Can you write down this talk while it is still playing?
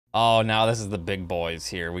Oh, now this is the big boys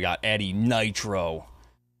here. We got Eddie Nitro.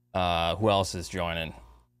 Who else is joining?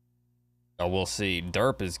 Oh, we'll see.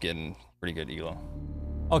 Derp is getting pretty good elo.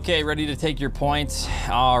 Okay, ready to take your points?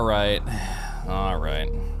 All right. All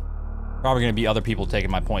right. Probably gonna be other people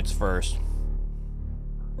taking my points first.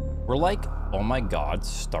 We're like, oh my god,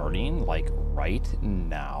 starting like right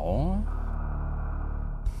now.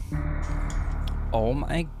 Oh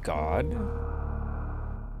my god.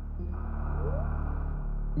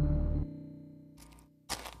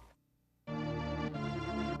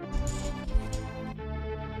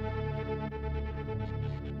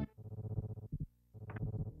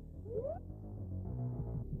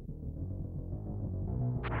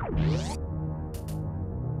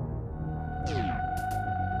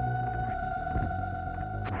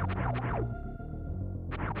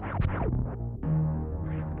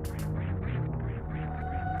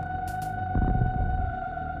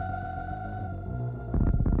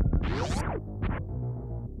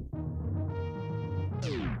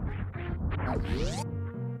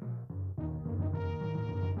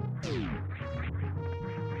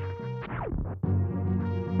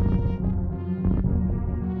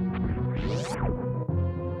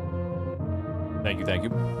 Thank you, thank you.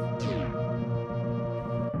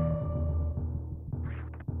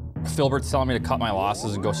 Filbert's telling me to cut my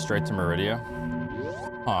losses and go straight to Meridia.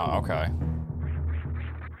 Oh, okay.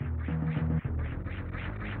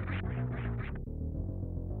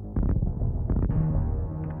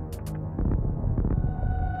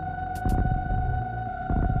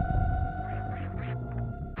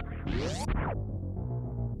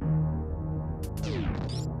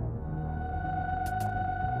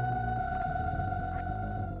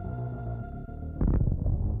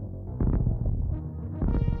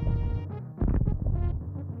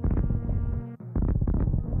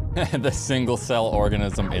 The single cell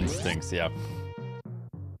organism instincts, yeah.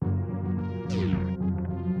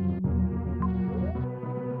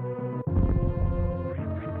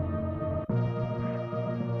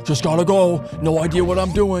 Just gotta go. No idea what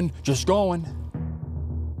I'm doing. Just going.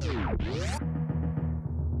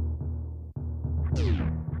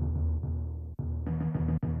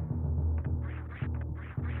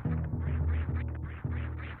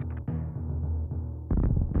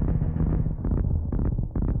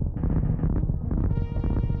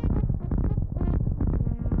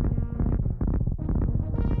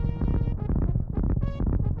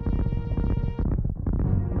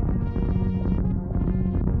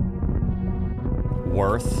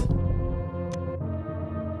 Worth.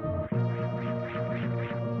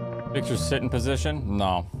 Picture sitting position?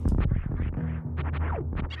 No.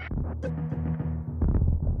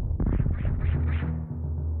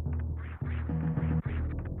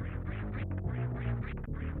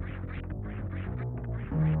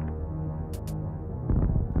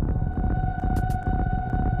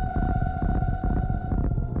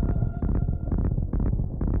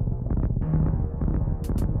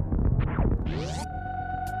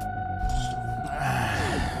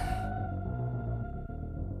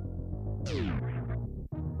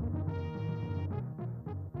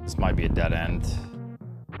 This might be a dead end.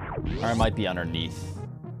 Or it might be underneath.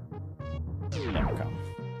 Yeah, okay.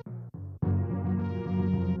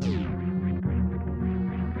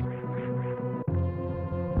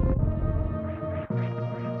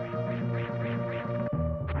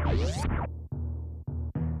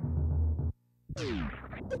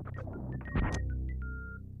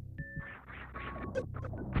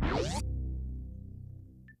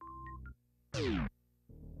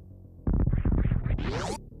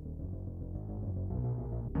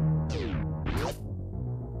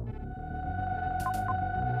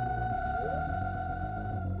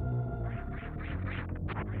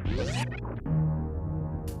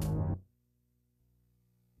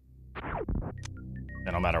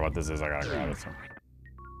 And no matter what this is, I gotta grab it. So.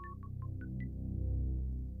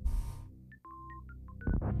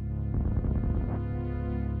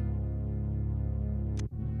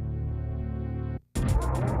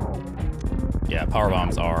 Yeah, power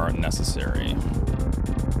bombs are necessary.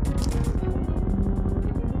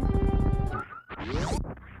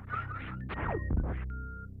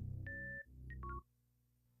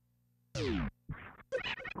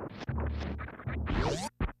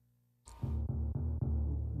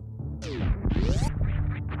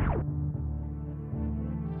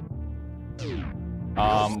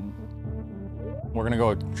 We're gonna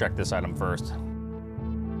go check this item first.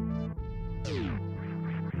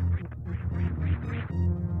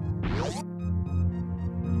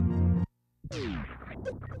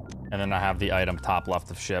 And then I have the item top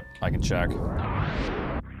left of ship I can check.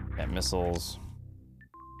 And missiles.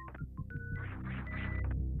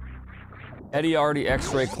 Eddie already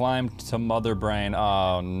X-ray climbed to Mother Brain.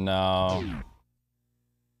 Oh no.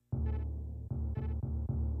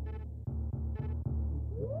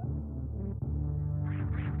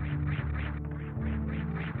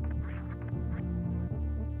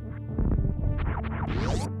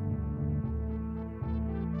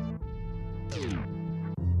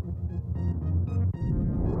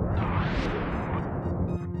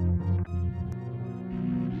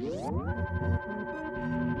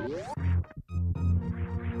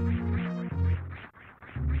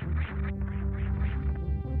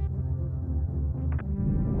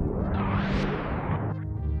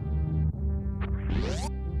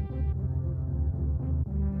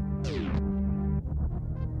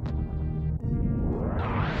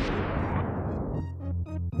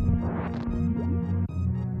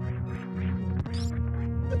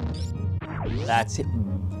 That's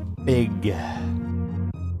big.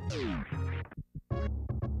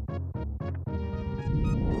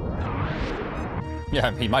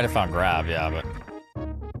 Yeah, he might have found Grav, yeah, but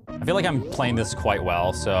I feel like I'm playing this quite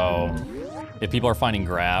well, so if people are finding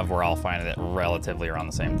Grav, we're all finding it relatively around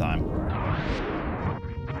the same time.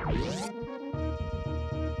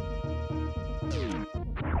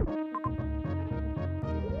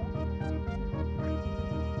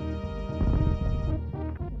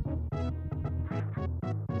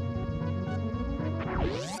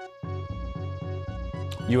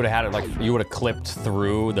 You would have had it like, you would have clipped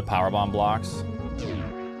through the powerbomb blocks?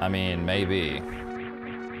 I mean, maybe.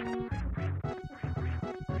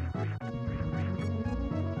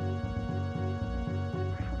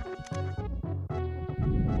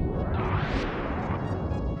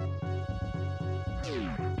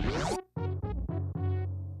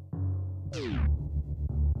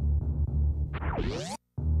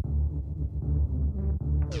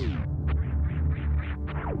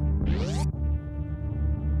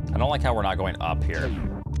 I don't like how we're not going up here.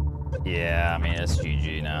 Yeah, I mean, it's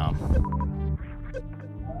GG now.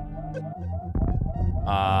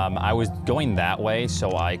 I was going that way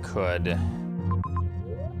so I could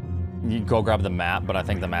go grab the map, but I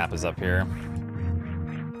think the map is up here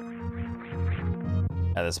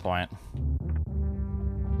at this point.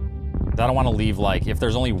 I don't want to leave, like, if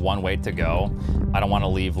there's only one way to go, I don't want to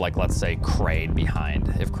leave, like, let's say, Kraid behind,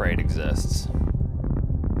 if Kraid exists.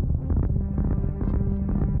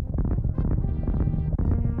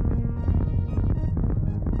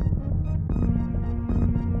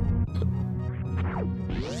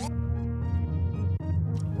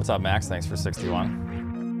 What's up, Max? Thanks for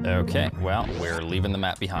 61. Okay, well, we're leaving the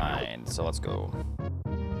map behind, so let's go.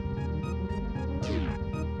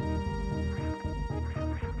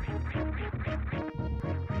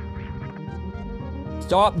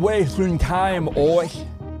 Stop wasting time, oi.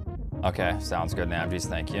 Okay, sounds good, Navjees.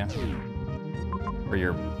 Thank you for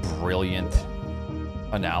your brilliant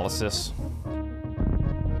analysis.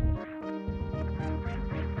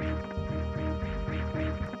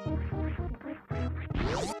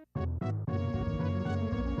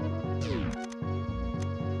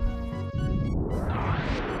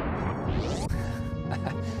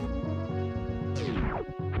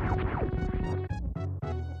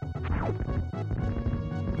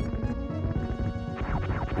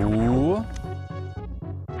 Ooh.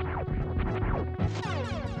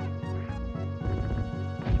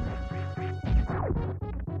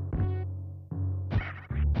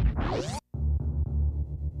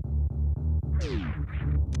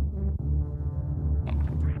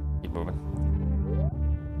 Keep moving.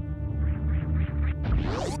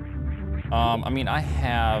 I mean, I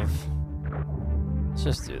have... Let's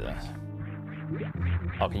just do this.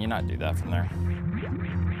 Oh, can you not do that from there?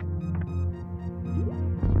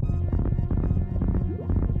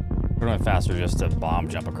 We're going faster just to bomb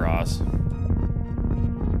jump across.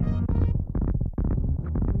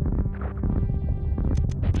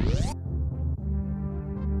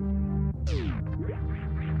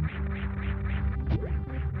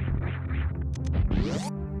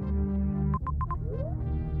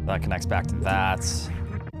 That connects back to that.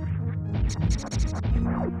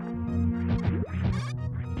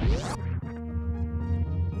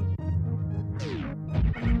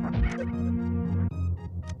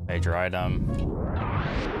 Major item.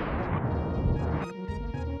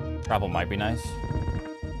 Travel might be nice.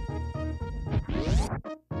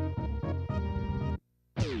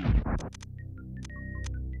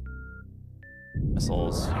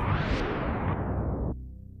 Missiles.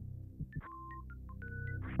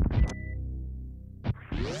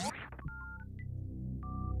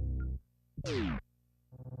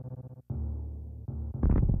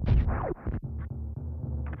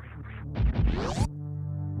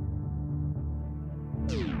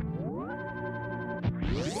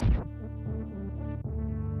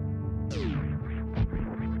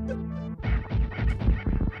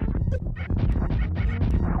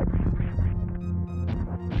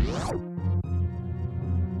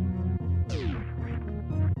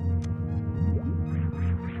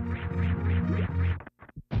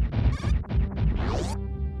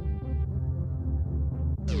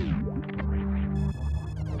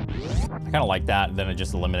 I kind of like that. Then it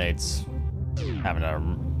just eliminates having to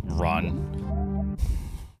run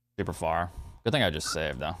super far. Good thing I just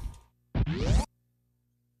saved though,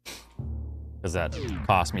 because that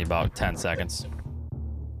cost me about 10 seconds.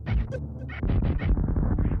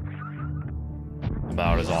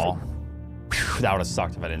 About is all. Whew, that would have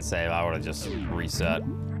sucked if I didn't save. I would have just reset.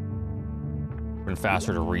 Been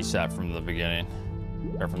faster to reset from the beginning.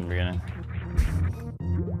 Or from the beginning.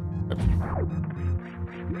 Oops.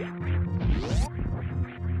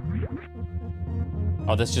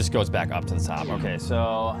 Oh, this just goes back up to the top. Okay,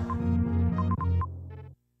 so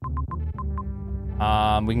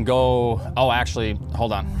we can go. Oh, actually,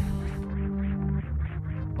 hold on.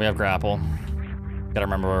 We have grapple. Gotta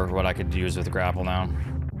remember what I could use with grapple now.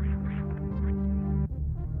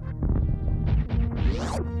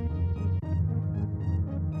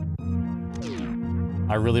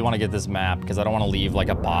 I really want to get this map because I don't want to leave like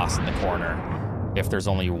a boss in the corner if there's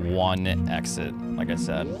only one exit, like I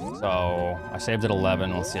said. So I saved at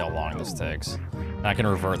 11. Let's see how long this takes. And I can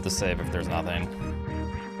revert the save if there's nothing.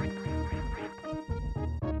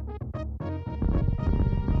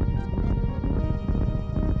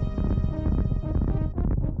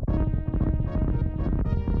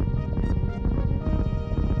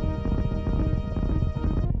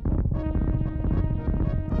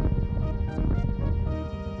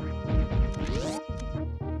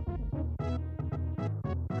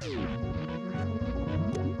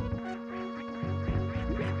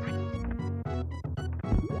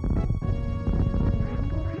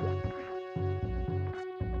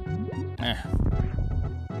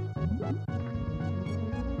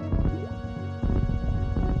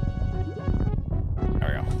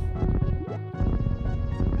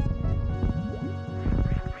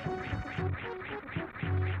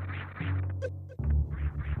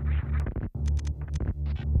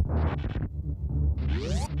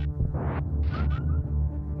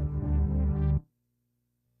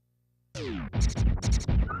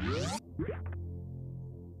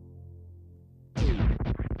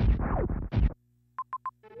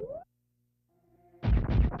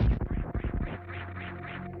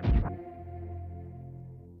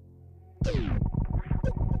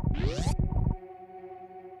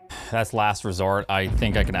 That's last resort. I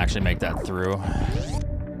think I can actually make that through.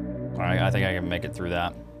 All right, I think I can make it through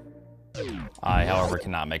that. I, however,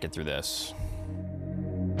 cannot make it through this.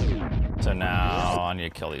 So now I need to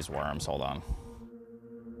kill these worms. Hold on.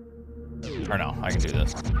 Or no, I can do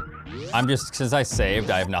this. I'm just, since I saved,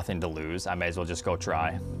 I have nothing to lose. I may as well just go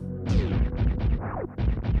try.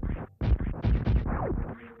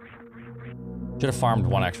 Should have farmed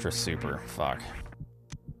one extra super. Fuck.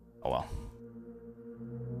 Oh well.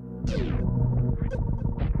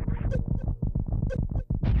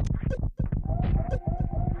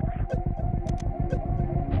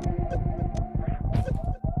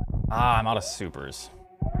 Ah, I'm out of supers.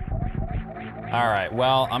 All right,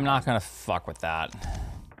 well, I'm not gonna fuck with that.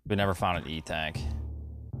 We never found an E-tank.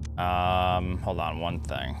 Hold on, one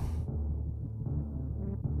thing.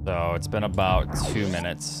 So it's been about 2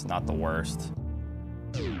 minutes, not the worst.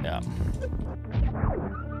 Yeah.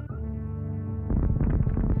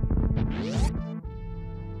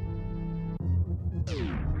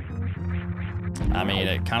 I mean,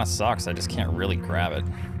 it kind of sucks. I just can't really grab it.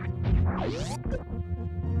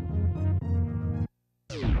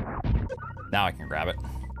 Now I can grab it.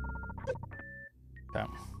 Okay.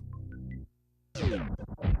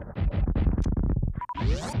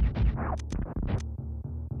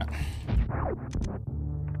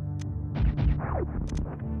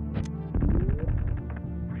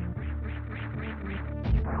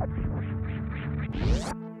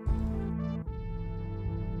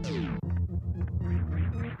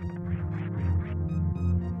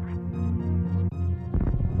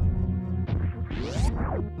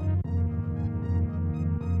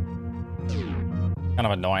 Kind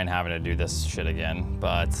of annoying having to do this shit again,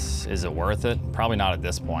 but is it worth it? Probably not at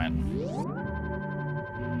this point.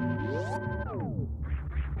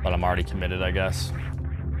 But I'm already committed, I guess.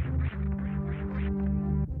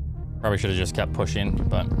 Probably should have just kept pushing,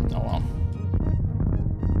 but oh well.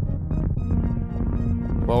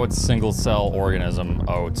 What would single cell organism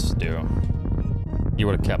oats do? He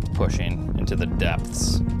would have kept pushing into the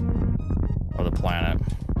depths of the planet.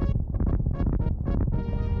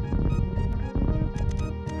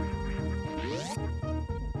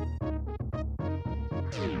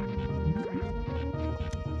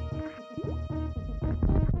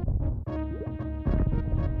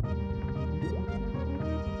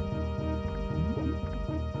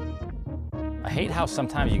 I hate how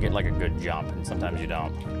sometimes you get like a good jump and sometimes you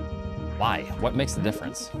don't. Why? What makes the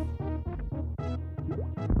difference?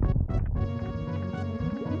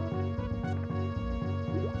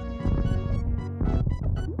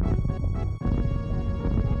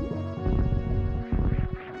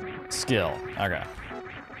 Still. Okay.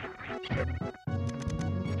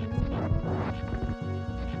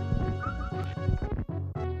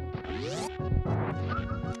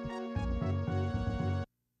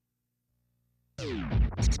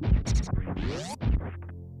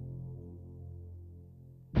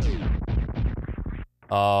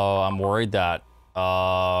 Oh, I'm worried that...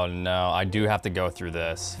 Oh, no. I do have to go through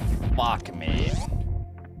this. Fuck me.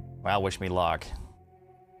 Well, wish me luck.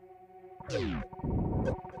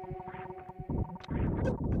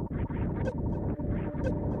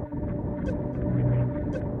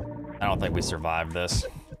 I don't think we survived this.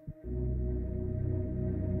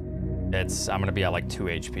 I'm gonna be at like 2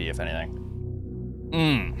 HP, if anything.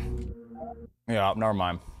 Yeah, never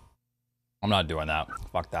mind. I'm not doing that.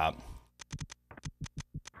 Fuck that.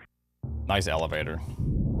 Nice elevator.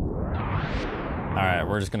 Alright,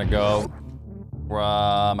 we're just gonna go.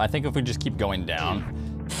 I think if we just keep going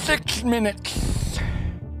down. 6 minutes!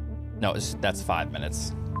 No, that's 5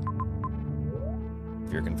 minutes.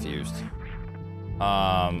 If you're confused.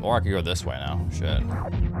 Or I could go this way now. Shit.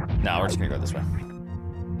 No, we're just gonna go this way.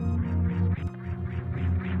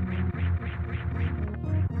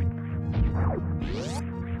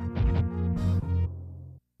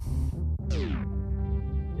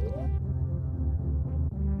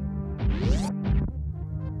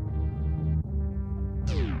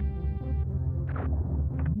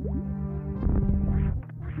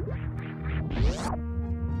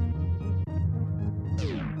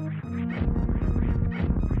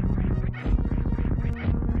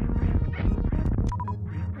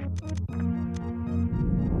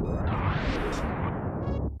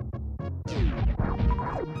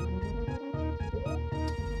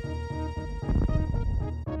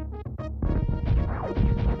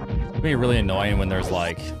 It'd be really annoying when there's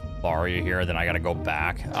like Mario here, then I gotta go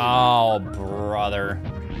back. Oh, brother.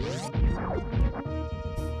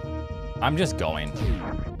 I'm just going.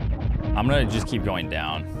 I'm gonna just keep going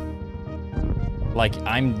down. Like,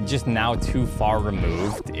 I'm just now too far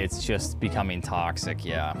removed. It's just becoming toxic,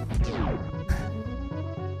 yeah.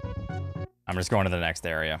 I'm just going to the next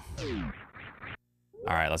area.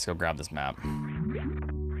 All right, let's go grab this map.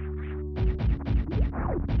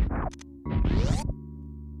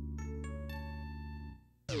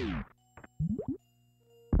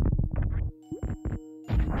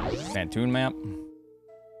 Spantoon map.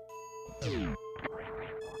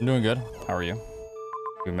 I'm doing good. How are you?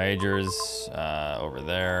 2 majors over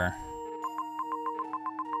there.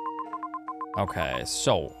 Okay,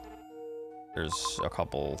 so there's a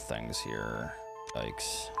couple things here.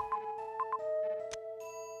 Yikes.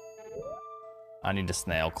 I need to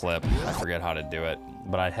snail clip. I forget how to do it,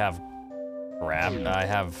 but I have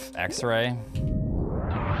X-ray.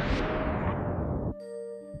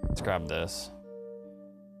 Let's grab this.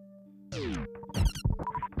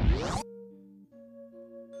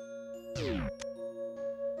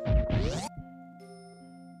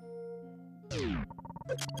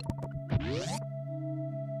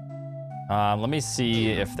 Let me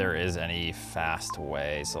see if there is any fast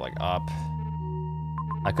way. So like up.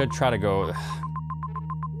 I could try to go.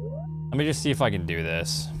 Let me just see if I can do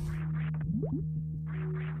this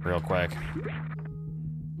real quick.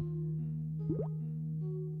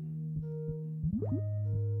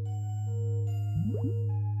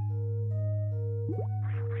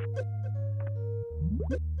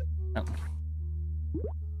 Oh.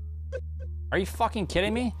 Are you fucking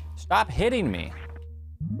kidding me? Stop hitting me.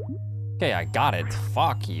 Okay, I got it.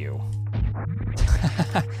 Fuck you.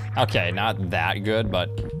 Okay, not that good,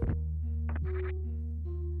 but... then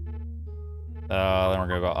we're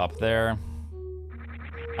gonna go up there.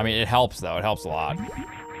 I mean, it helps, though. It helps a lot.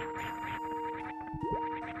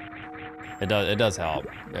 It does help.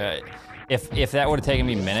 If that would have taken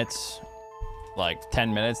me minutes, like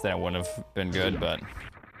 10 minutes, then it wouldn't have been good, but...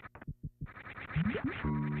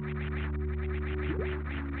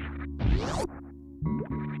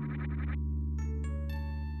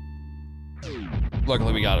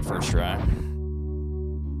 Luckily, we got it first try.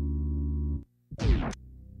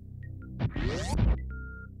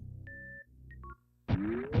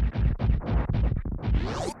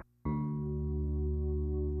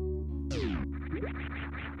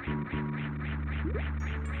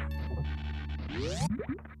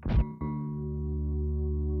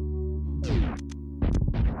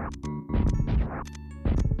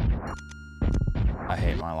 I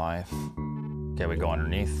hate my life. Okay, we go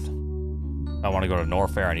underneath. I want to go to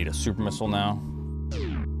Norfair. I need a super missile now.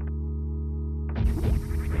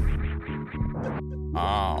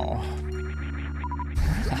 Oh.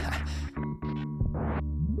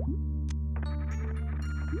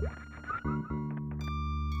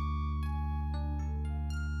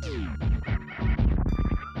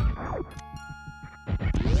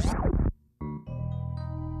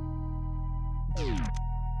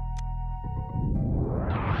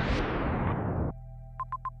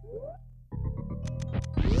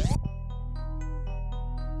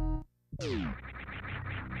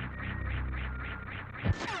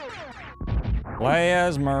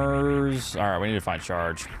 Plasmers. All right, we need to find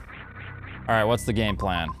charge. All right, what's the game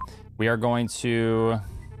plan? We are going to...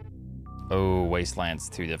 Oh, Wasteland's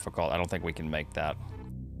too difficult. I don't think we can make that.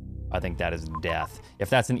 I think that is death. If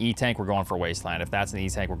that's an E-Tank, we're going for Wasteland. If that's an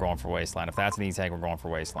E-Tank, we're going for Wasteland. If that's an E-Tank, we're going for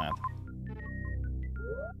Wasteland.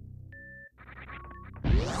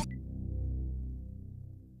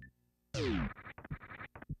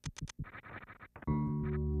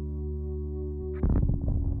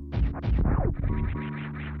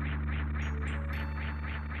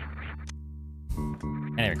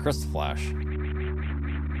 Anyway, Crystal Flash.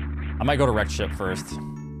 I might go to Wrecked Ship first.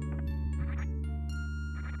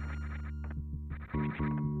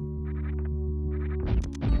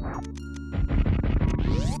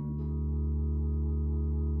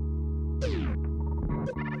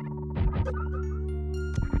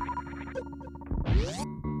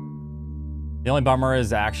 The only bummer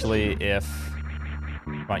is actually if...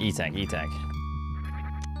 Come on, E-Tank, E-Tank.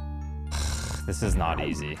 This is not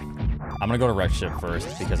easy. I'm gonna go to Wrecked Ship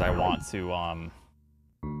first because I want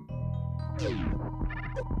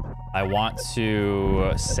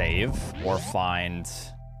to save or find...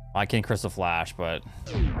 I can Crystal Flash, but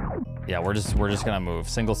yeah, we're just gonna move.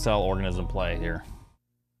 Single cell organism play here.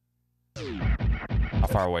 How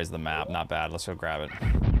far away is the map? Not bad. Let's go grab it.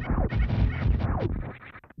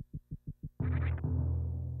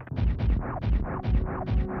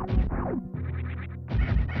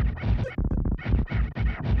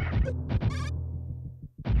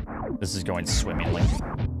 This is going swimmingly.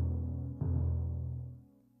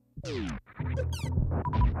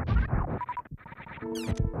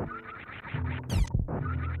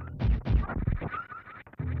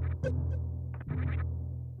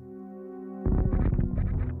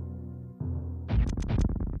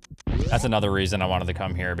 That's another reason I wanted to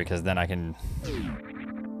come here, because then I can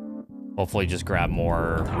hopefully just grab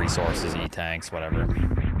more resources, E-Tanks, whatever.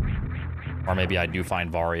 Or maybe I do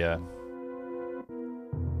find Varia.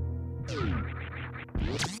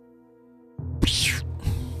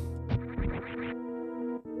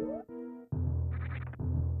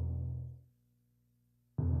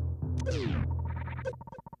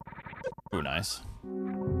 Ooh, nice.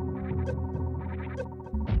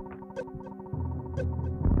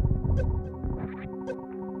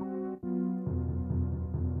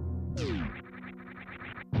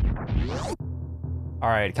 All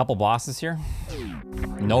right, a couple bosses here.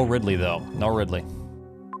 No Ridley though, no Ridley.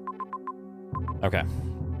 Okay.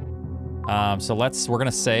 So we're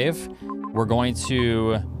gonna save. We're going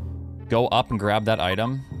to go up and grab that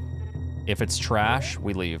item. If it's trash,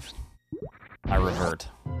 we leave. I revert.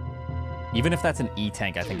 Even if that's an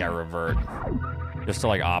E-Tank, I think I revert. Just to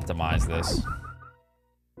like optimize this.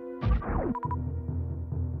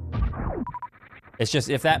 It's just,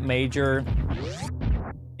 if that major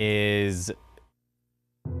is...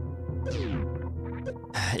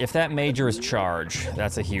 If that major is charge,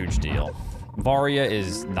 that's a huge deal. Varia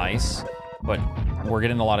is nice, but we're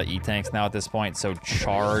getting a lot of E-Tanks now at this point, so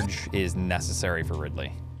charge is necessary for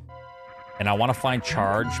Ridley. And I want to find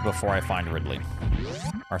charge before I find Ridley,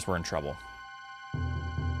 or else we're in trouble.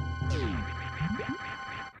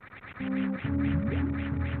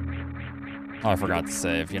 Oh, I forgot to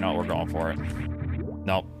save. You know what? We're going for it.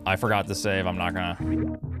 Nope, I forgot to save. I'm not gonna...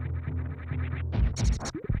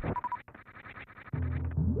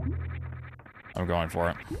 I'm going for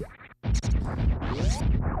it.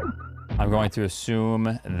 I'm going to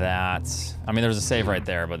assume that... I mean, there's a save right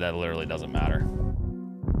there, but that literally doesn't matter.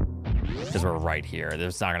 Because we're right here.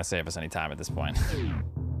 It's not going to save us any time at this point.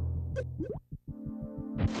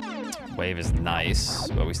 Wave is nice,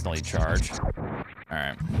 but we still need charge.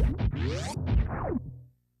 Alright.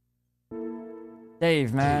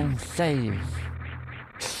 Save, man. Save.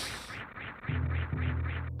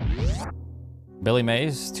 Billy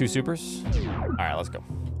Mays, 2 supers. Alright, let's go.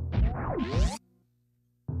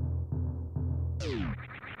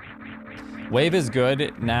 Wave is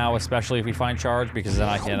good now, especially if we find charge, because then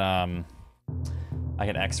I can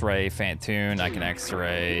X-ray Fantoon, I can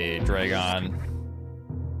X-ray Dragon,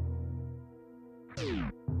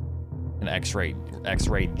 and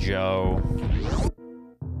X-ray Joe.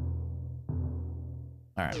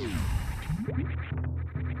 All right.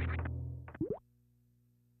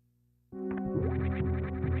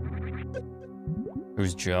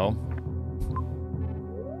 Who's Joe?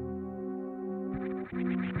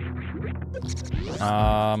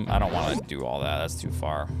 I don't want to do all that. That's too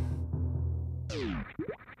far.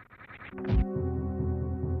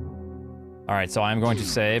 All right, so I'm going to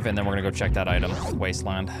save, and then we're going to go check that item,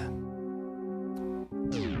 Wasteland.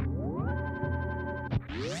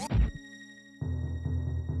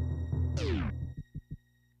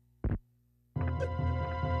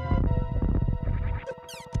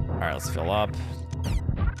 right, let's fill up.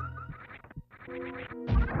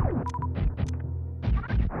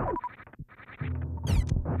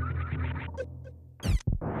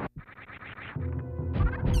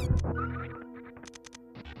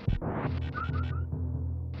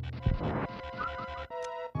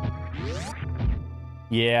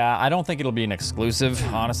 Yeah, I don't think it'll be an exclusive,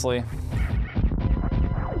 honestly.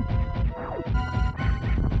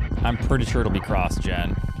 I'm pretty sure it'll be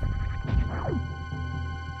cross-gen.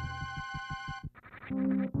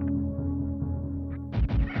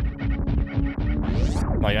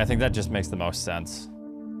 Like, I think that just makes the most sense.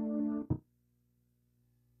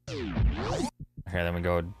 Okay, then we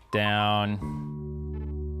go down.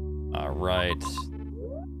 Right.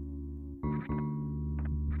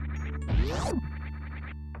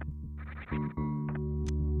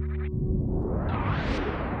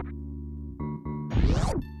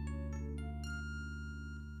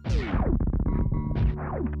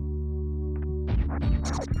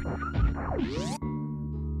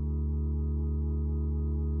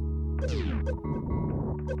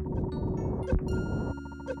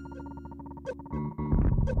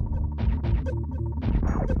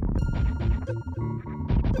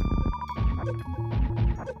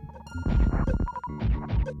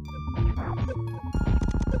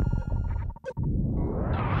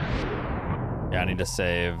 Yeah, I need to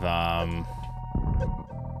save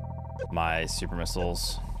my super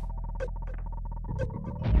missiles.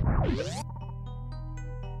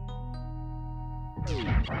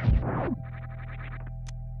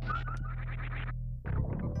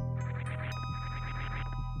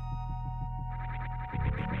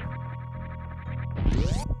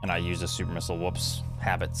 And I use a super missile. Whoops.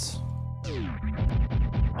 Habits.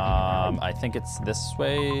 I think it's this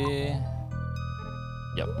way.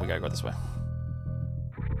 Yep, we gotta go this way.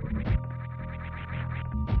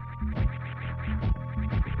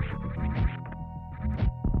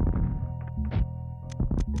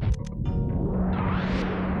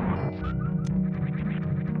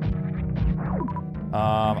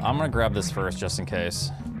 I'm gonna grab this first just in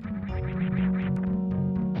case.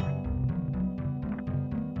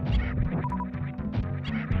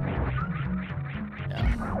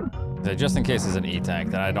 Yeah. Just in case it's an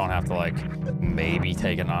E-tank, then I don't have to, like, maybe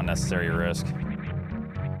take an unnecessary risk.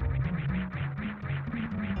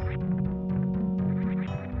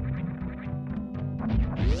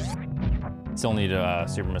 Still need a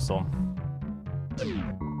super missile.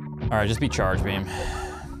 All right, just be charge beam.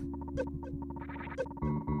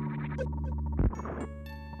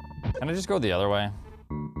 Can I just go the other way?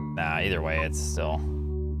 Nah, either way, it's still...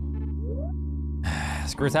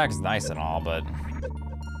 Screw attack is nice and all, but...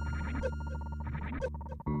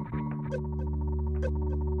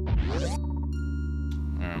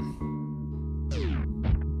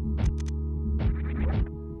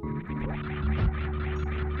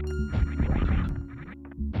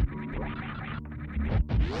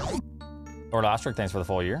 Lord Ostrich, thanks for the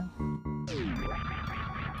full year.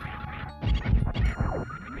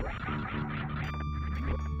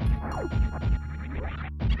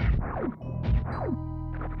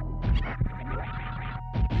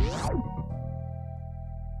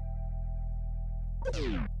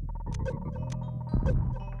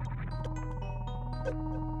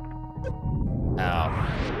 Ow.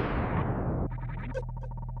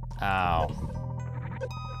 Ow.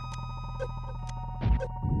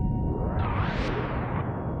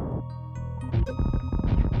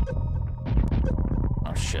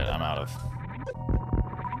 Oh shit, I'm out of...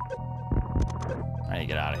 I need to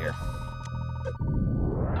get out of here.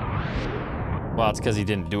 Well, it's because he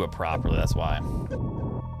didn't do it properly, that's why.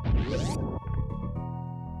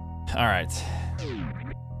 Alright.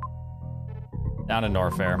 Down to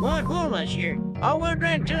Norfair. What was here? I went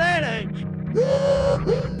into that age.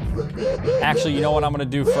 Actually, you know what I'm gonna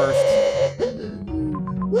do first?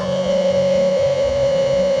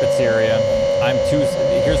 Pizzeria.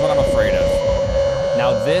 Here's what I'm afraid of.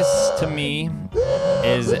 Now this, to me,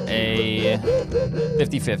 is a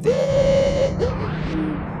 50-50.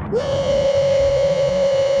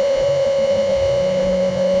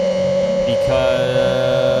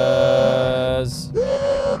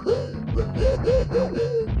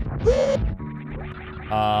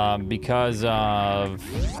 Because of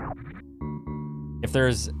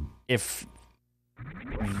if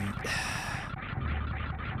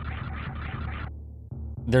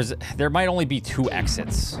there might only be 2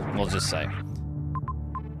 exits, we'll just say.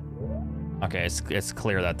 Okay, it's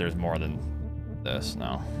clear that there's more than this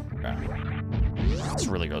now. Okay. This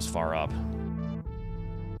really goes far up.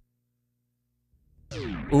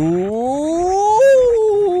 Ooh!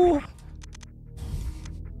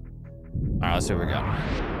 Alright, let's see what we got.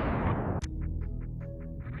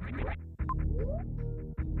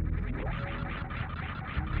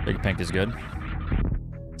 pink is good.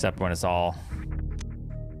 Except when it's all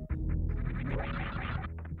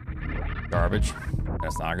garbage.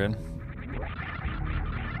 That's not good.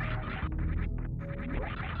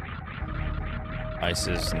 Ice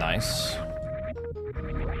is nice.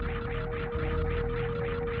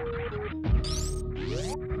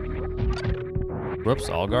 Whoops,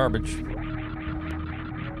 all garbage.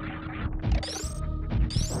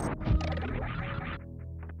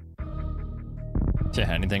 Yeah,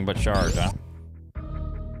 anything but charge, huh?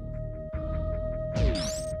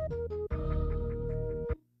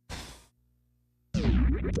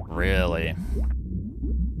 Really?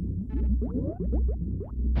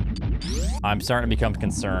 I'm starting to become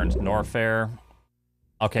concerned. Norfair.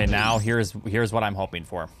 Okay, now here's what I'm hoping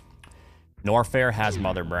for. Norfair has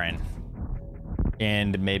Mother Brain.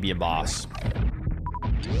 And maybe a boss.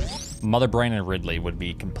 Mother Brain and Ridley would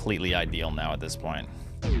be completely ideal now at this point.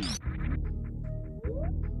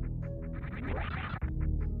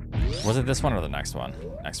 Was it this one or the next one?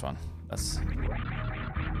 Next one. That's...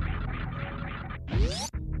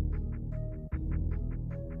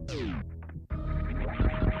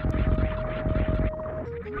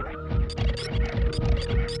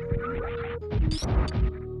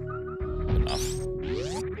 enough.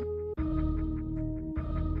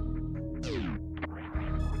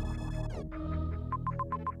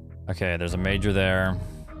 Okay, there's a major there.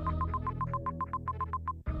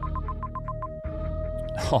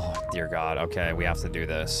 Oh, dear God. Okay, we have to do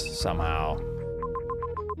this somehow.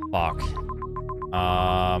 Fuck.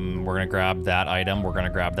 We're gonna grab that item. We're gonna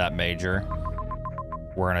grab that major.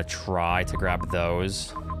 We're gonna try to grab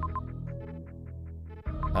those.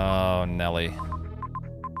 Oh, Nelly.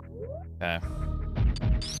 Okay.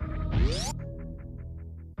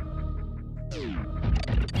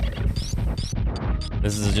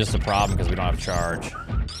 This is just a problem because we don't have charge.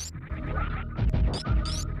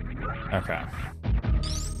 Okay.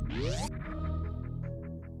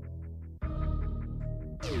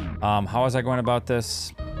 How was I going about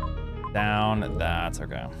this? Down, that's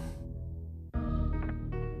okay.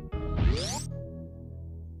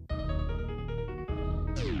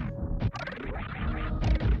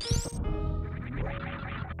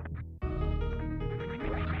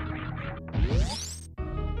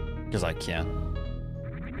 Because I can.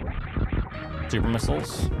 Super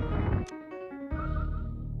missiles.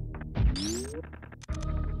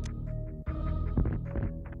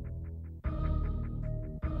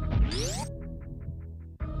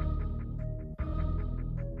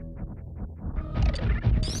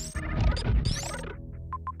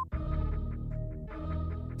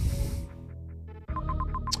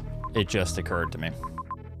 It just occurred to me.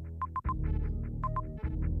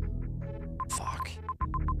 Fuck.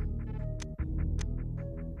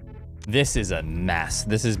 This is a mess.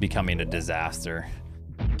 This is becoming a disaster.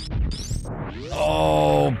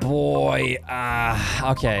 Oh boy.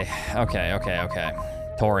 Okay.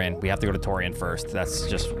 Torian. We have to go to Torian first. That's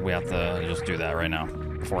just, we have to just do that right now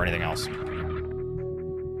before anything else.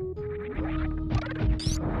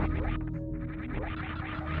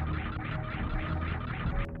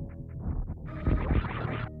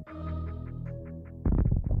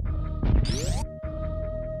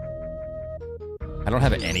 I don't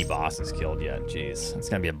have any bosses killed yet. Jeez, it's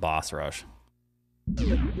gonna be a boss rush.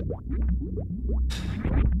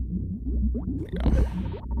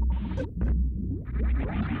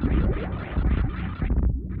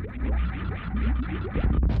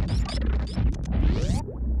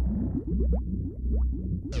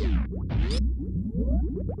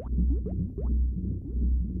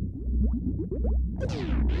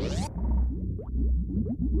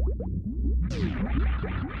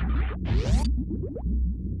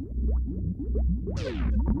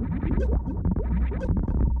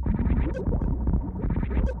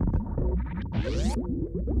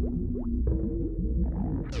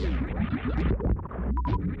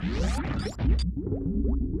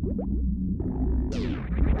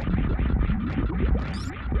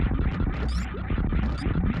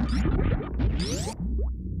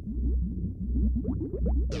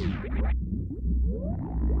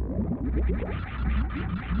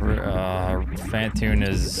 There we go. Fantoon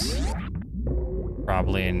is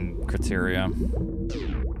probably in Criteria.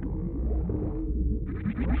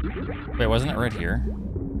 Wait, wasn't it right here?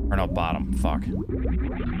 Or no, bottom. Fuck.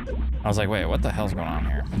 I was like, wait, what the hell's going on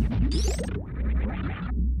here?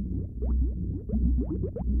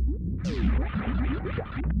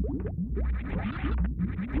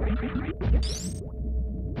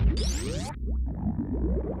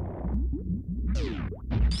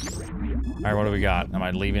 All right, what do we got? Am I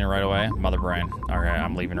leaving it right away? Mother Brain. Okay,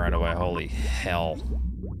 I'm leaving right away. Holy hell. I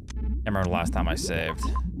can't remember the last time I saved.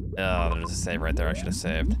 There's a save right there. I should have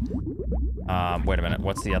saved. Wait a minute.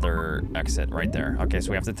 What's the other exit? Right there. Okay,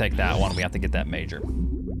 so we have to take that one. We have to get that major.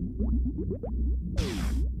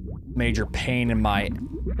 Major pain in my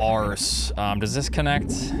arse. Does this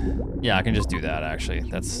connect? Yeah, I can just do that, actually.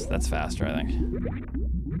 That's faster, I think.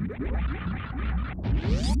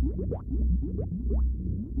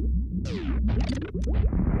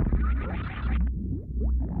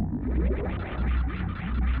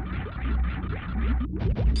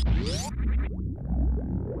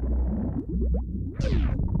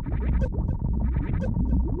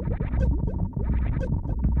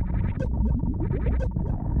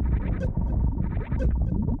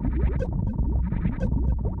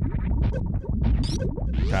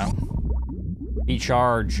 Okay.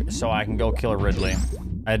 E-charge so I can go kill a Ridley.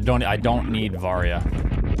 I don't need Varia.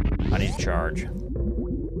 I need charge.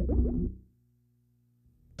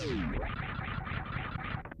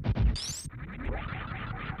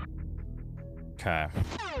 Okay.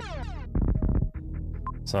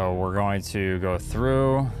 So we're going to go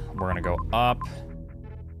through. We're gonna go up.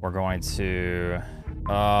 We're going to...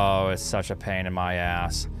 Oh, it's such a pain in my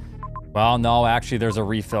ass. Well, no, actually, there's a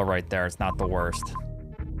refill right there. It's not the worst.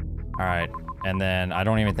 All right, and then I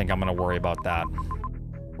don't even think I'm gonna worry about that.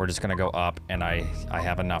 We're just gonna go up, and I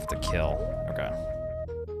have enough to kill. Okay.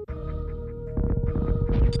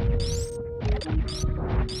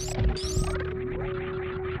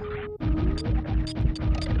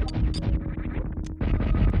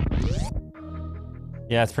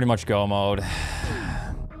 Yeah, it's pretty much go mode.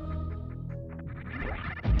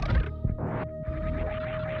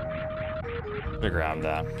 Should grab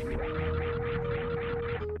that.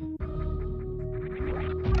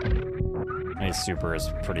 Any super is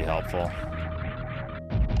pretty helpful.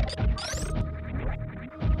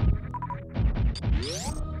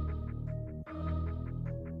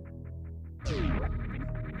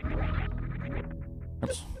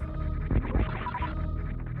 Oops.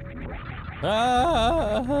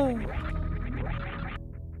 Ah!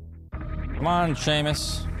 Come on,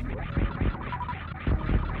 Seamus.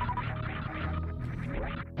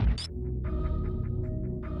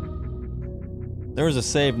 There was a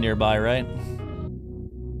save nearby, right?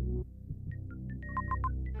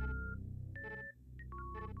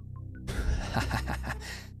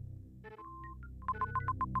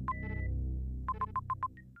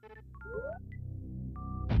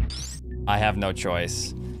 I have no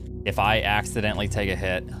choice. If I accidentally take a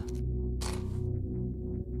hit,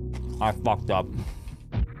 I fucked up.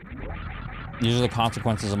 These are the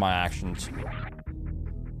consequences of my actions.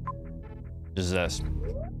 Is this.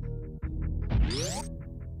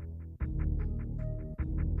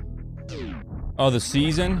 Oh, the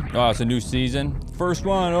season? Oh, it's a new season. First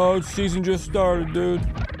one. Oh, the season just started, dude.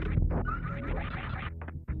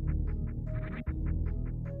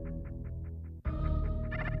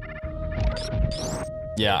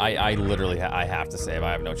 Yeah, I literally I have to save.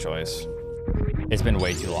 I have no choice. It's been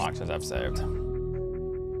way too long since I've saved.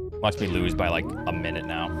 Watch me lose by like a minute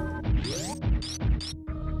now.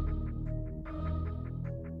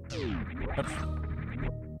 Oops.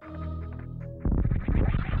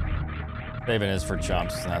 Saving is for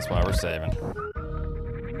chumps, and that's why we're saving.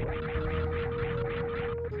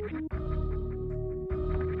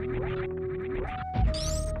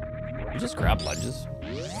 You just grab ledges.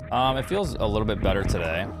 It feels a little bit better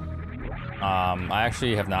today. I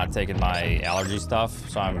actually have not taken my allergy stuff,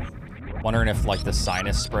 so I'm wondering if like the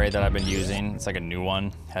sinus spray that I've been using, it's like a new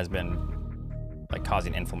one, has been like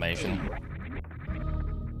causing inflammation.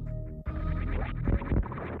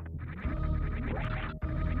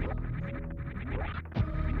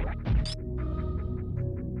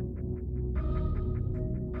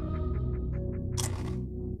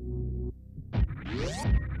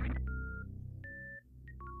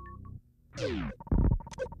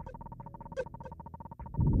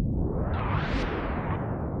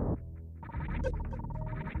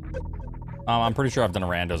 I'm pretty sure I've done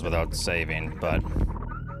randos without saving, but...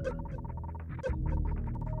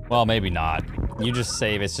 Well, maybe not. You just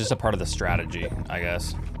save, it's just a part of the strategy, I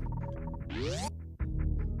guess.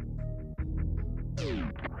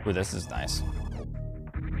 Ooh, this is nice.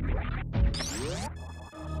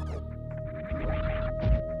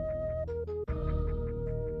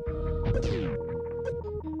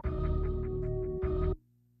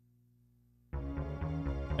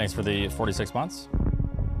 Thanks for the 46 months.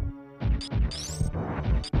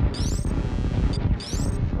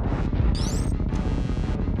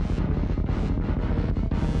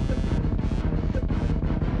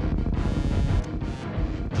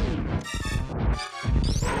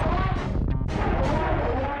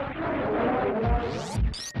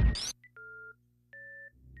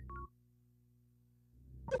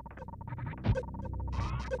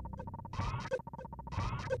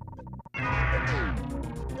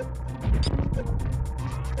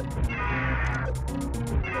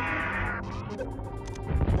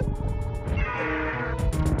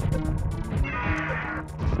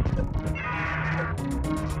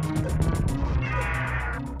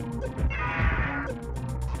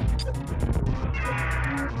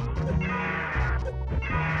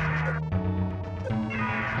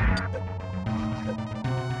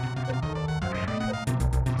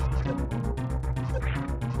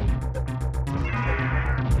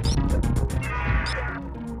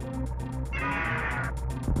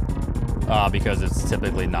 Because it's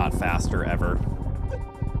typically not faster ever.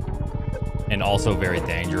 And also very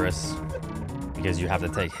dangerous. Because you have to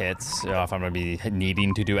take hits. If I'm going to be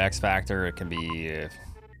needing to do X Factor, it can be,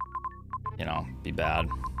 you know, be bad.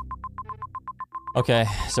 Okay,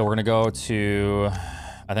 so we're going to go to,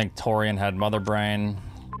 I think Torian had Mother Brain.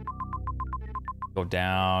 Go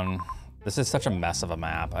down. This is such a mess of a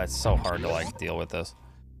map. It's so hard to, like, deal with this.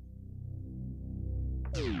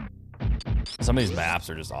 Some of these maps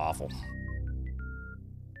are just awful.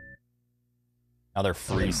 Another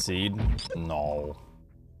free seed? No.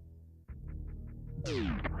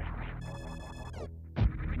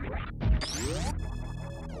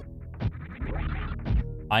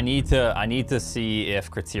 I need to see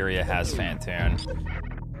if Criteria has Phantoon.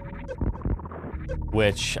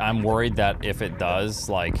 Which I'm worried that if it does,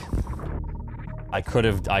 like, I could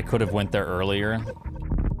have went there earlier.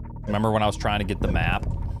 Remember when I was trying to get the map?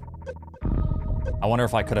 I wonder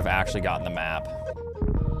if I could have actually gotten the map.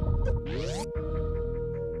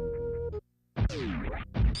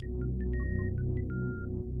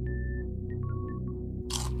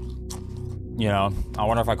 You know, I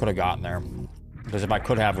wonder if I could have gotten there. Because if I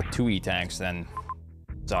could have with 2 E-tanks, then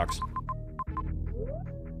it sucks.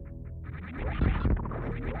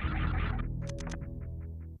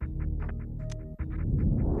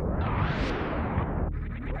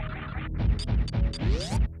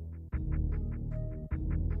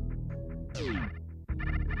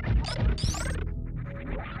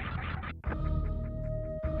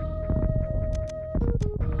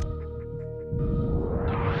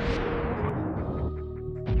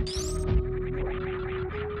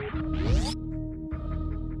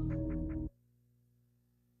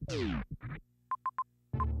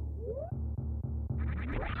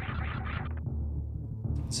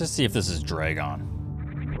 Let's just see if this is Dragon.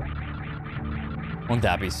 Wouldn't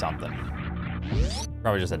that be something?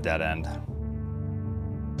 Probably just a dead end.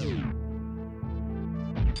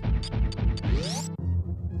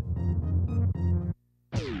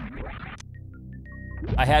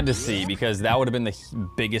 I had to see, because that would have been the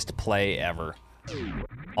biggest play ever.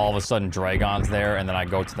 All of a sudden, Dragon's there, and then I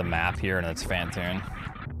go to the map here, and it's Phantoon.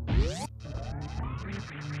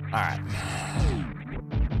 Alright.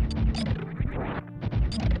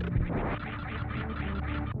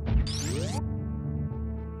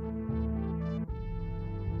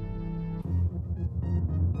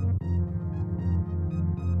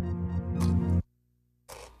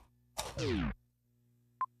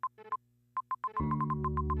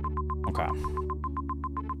 Okay.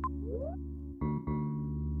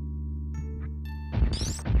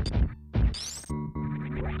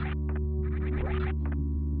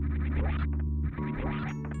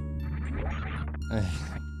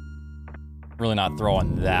 Really not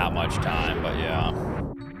throwing that much time, but yeah.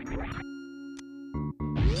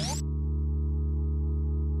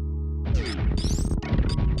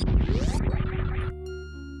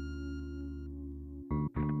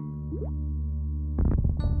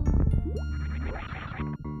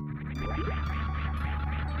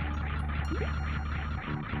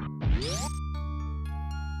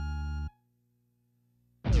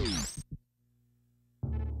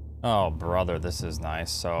 Oh, brother, this is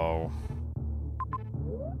nice. So...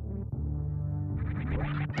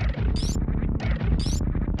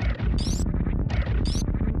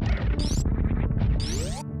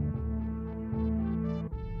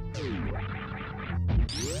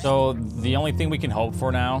 So, the only thing we can hope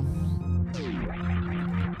for now...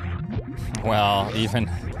 Well, even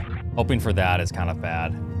hoping for that is kind of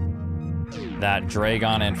bad. That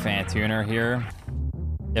Dragon and Phantoon are here.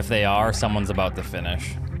 If they are, someone's about to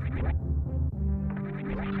finish.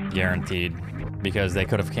 Guaranteed. Because they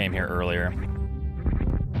could have came here earlier.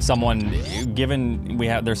 Someone, given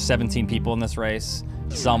there's 17 people in this race,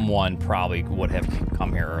 someone probably would have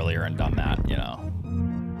come here earlier and done that, you know.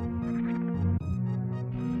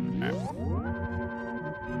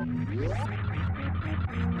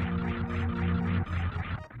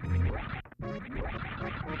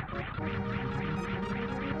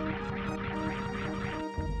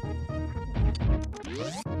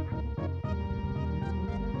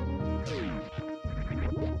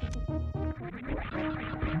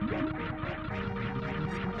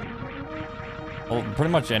 Well,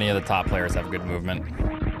 pretty much any of the top players have good movement.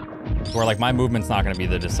 Where like my movement's not going to be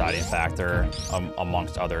the deciding factor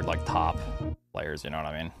amongst other like top players, you know what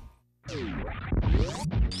I mean?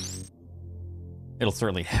 It'll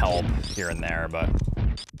certainly help here and there, but...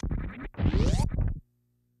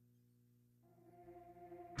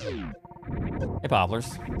 Hey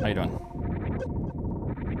Poplars, how you doing?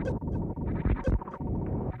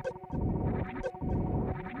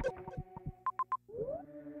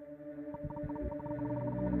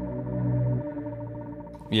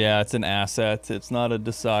 Yeah, it's an asset. It's not a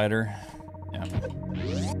decider. Yeah.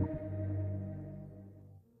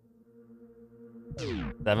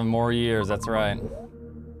 7 more years, that's right.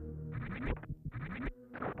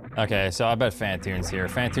 Okay, so I bet Fantoon's here.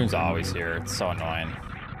 Fantoon's always here. It's so annoying.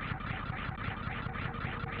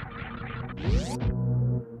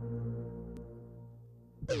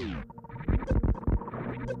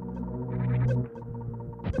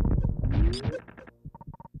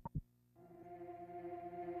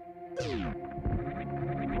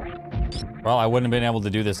 Well, I wouldn't have been able to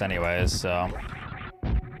do this anyways, so...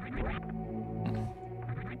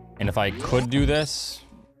 And if I could do this,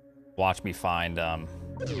 watch me find,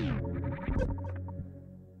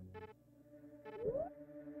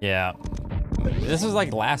 Yeah. This is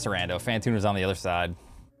like last Rando. Fantoon was on the other side.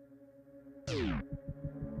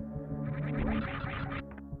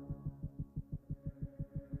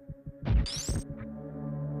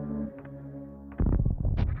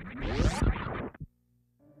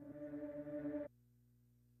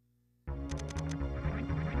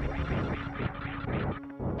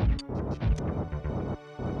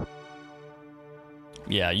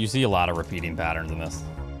 Yeah, you see a lot of repeating patterns in this.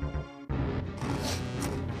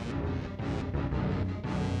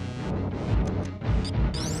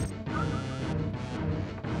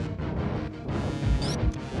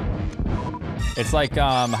 It's like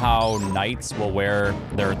how knights will wear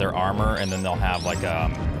their armor and then they'll have like their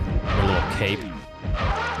little cape.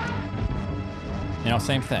 You know,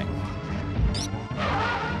 same thing.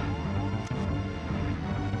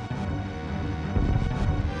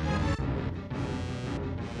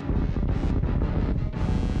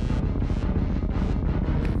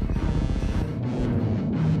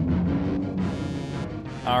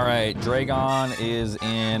 All right, Dragon is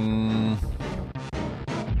in...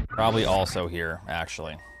 Probably also here,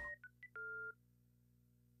 actually.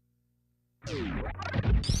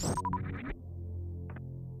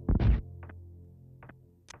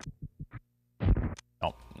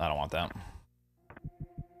 Oh, I don't want that.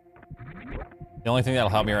 The only thing that'll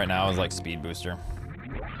help me right now is like speed booster.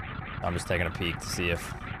 I'm just taking a peek to see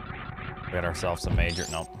if we got ourselves some major...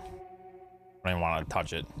 Nope. I don't even want to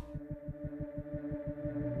touch it.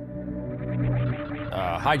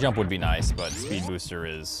 High jump would be nice, but speed booster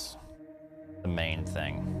is the main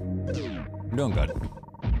thing. I'm doing good.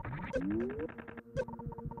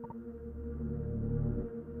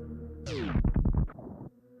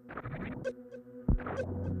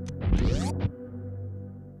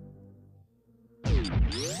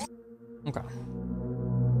 Okay.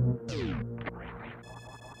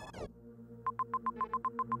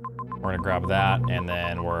 We're gonna grab that, and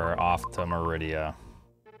then we're off to Meridia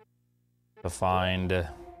to find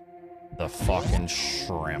the fucking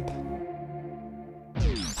shrimp.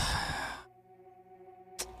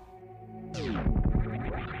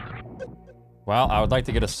 Well, I would like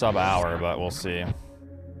to get a sub-hour, but we'll see.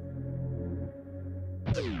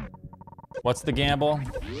 What's the gamble?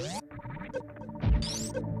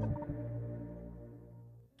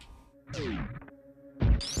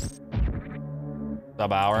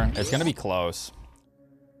 Sub-hour? It's gonna be close.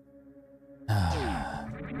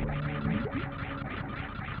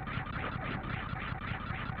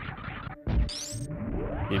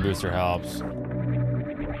 Speed booster helps.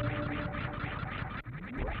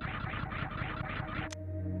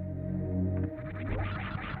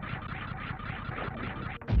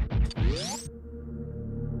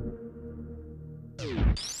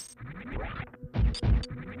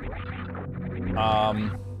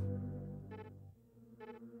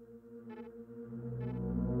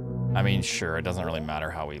 I mean, sure, it doesn't really matter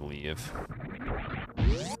how we leave.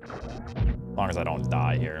 As long as I don't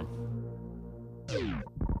die here.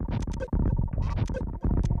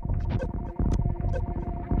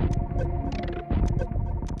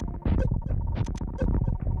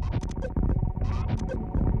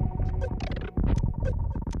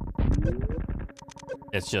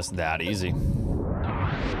 It's just that easy.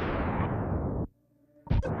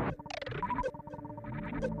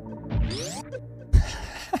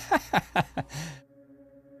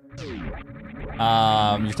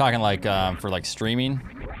 You're talking like for like streaming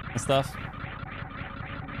and stuff?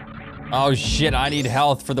 Oh shit, I need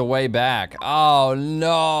health for the way back. Oh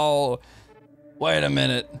no. Wait a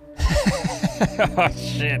minute. Oh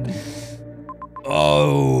shit.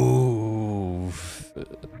 Oh.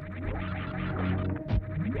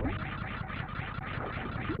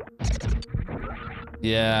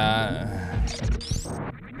 Yeah.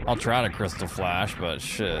 I'll try to crystal flash, but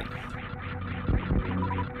shit.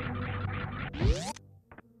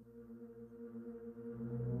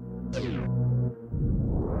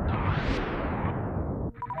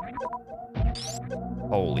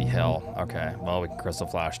 Holy hell. Okay, well, we can crystal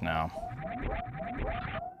flash now.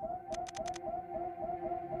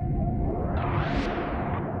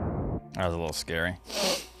 That was a little scary.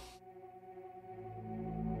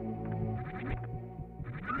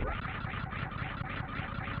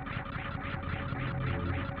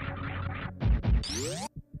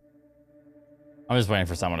 I'm just waiting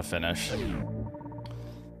for someone to finish.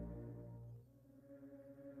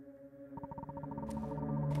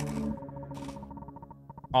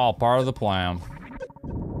 All part of the plan.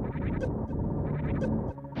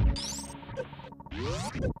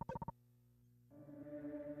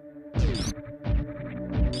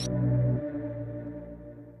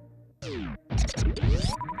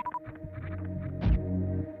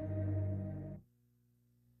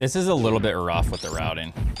 This is a little bit rough with the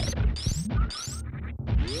routing.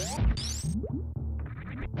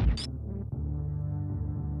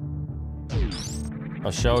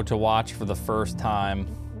 A show to watch for the first time.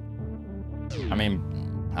 I mean,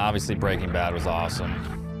 obviously Breaking Bad was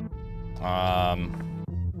awesome. I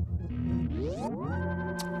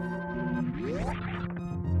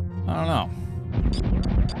don't know.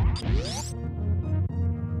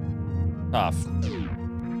 Tough.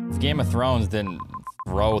 If Game of Thrones didn't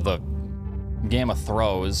throw the Game of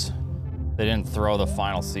Throws, they didn't throw the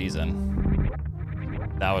final season.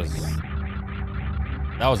 That was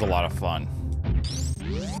a lot of fun.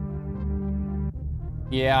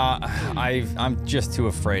 Yeah, I'm just too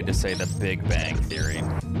afraid to say The Big Bang Theory.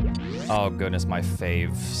 Oh goodness, my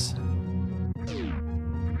faves.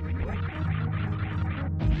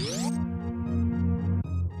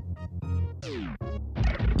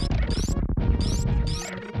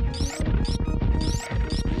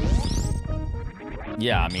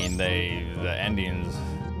 Yeah, I mean, the endings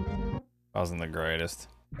wasn't the greatest.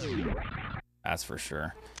 That's for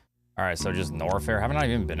sure. All right, so just Norfair. Haven't I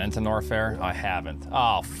even been into Norfair? I haven't.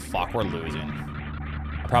 Oh, fuck, we're losing.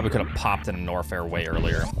 I probably could have popped into Norfair way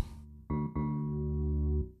earlier.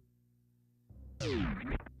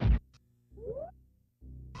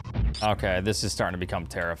 Okay, this is starting to become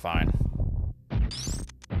terrifying.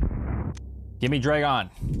 Give me Dragon.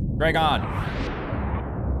 Dragon.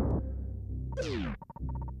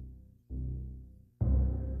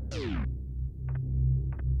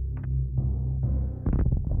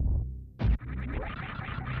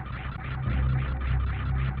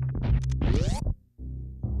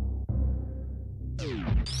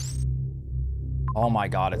 Oh my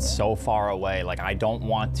god, it's so far away. Like, I don't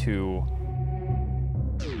want to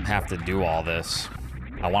have to do all this.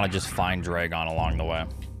 I want to just find Dragon along the way.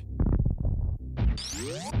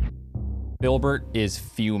 Filbert is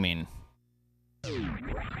fuming.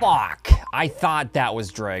 Fuck! I thought that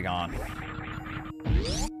was Dragon.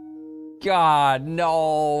 God,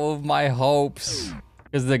 no, my hopes.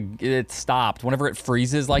 Because it stopped. Whenever it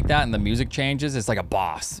freezes like that and the music changes, it's like a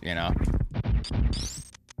boss, you know?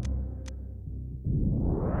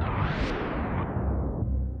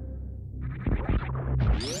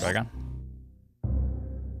 Dragon.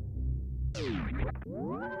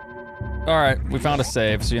 All right, we found a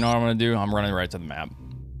save, so you know what I'm gonna do? I'm running right to the map.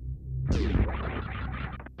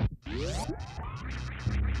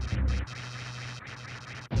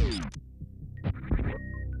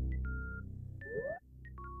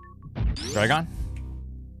 Dragon?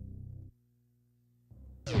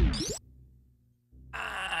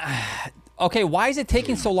 Okay, why is it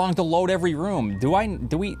taking so long to load every room? Do I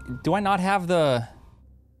not have the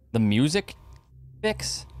music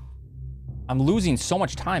fix? I'm losing so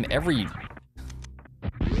much time every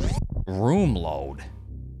room load.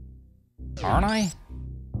 Aren't I?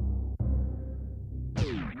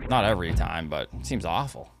 Not every time, but it seems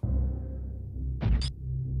awful.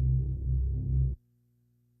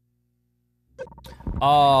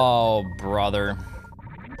 Oh, brother.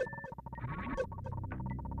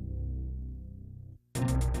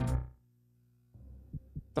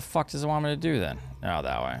 The fuck does it want me to do then? Oh,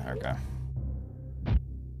 that way, okay.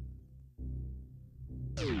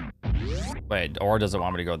 Wait, or does it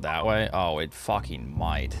want me to go that way? Oh, it fucking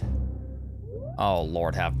might. Oh,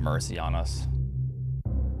 Lord have mercy on us.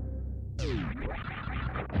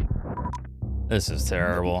 This is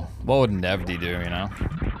terrible. What would Nevdy do, you know?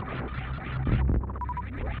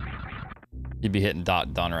 He'd be hitting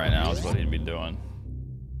dot done right now is what he'd be doing.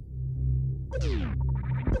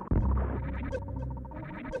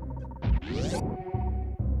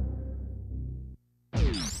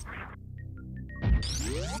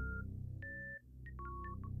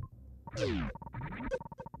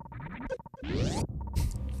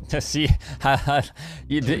 To see how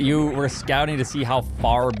you were scouting to see how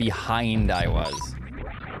far behind I was.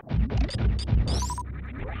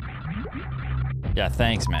 Yeah,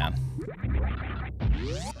 thanks, man.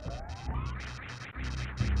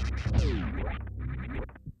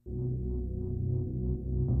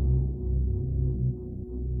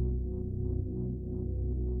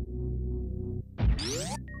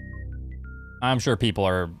 I'm sure people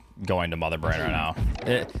are going to Mother Brain right now.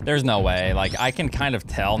 There's no way. Like, I can kind of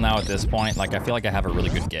tell now at this point. Like, I feel like I have a really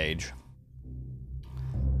good gauge.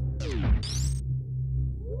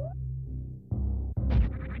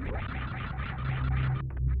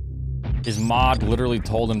 His mod literally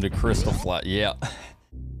told him to crystal flat. Yeah.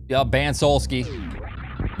 Yeah, ban Solsky.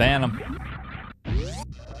 Ban him.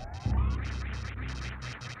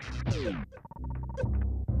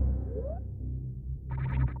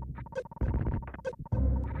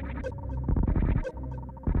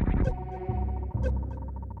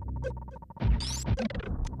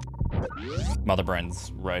 Mother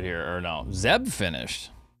Brain's right here, or no. Zeb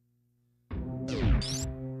finished.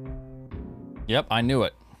 Yep, I knew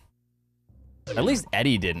it. At least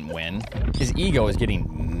Eddie didn't win. His ego is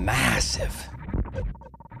getting massive.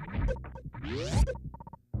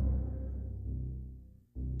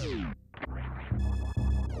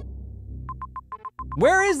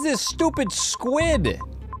 Where is this stupid squid?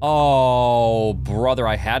 Oh, brother,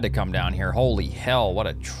 I had to come down here. Holy hell, what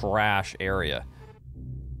a trash area.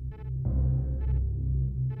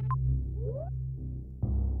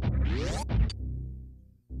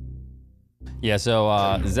 Yeah,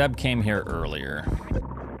 so Zeb came here earlier.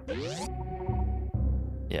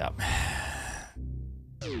 Yeah.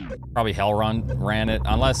 Probably Hellrun ran it,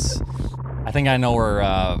 unless... I think I know where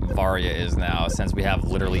Varia is now, since we have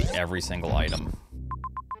literally every single item.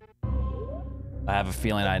 I have a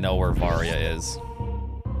feeling I know where Varia is.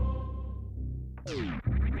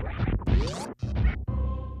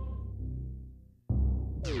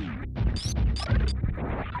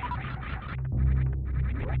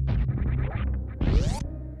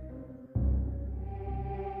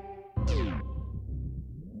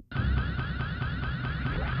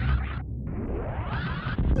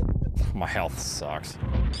 My health sucks.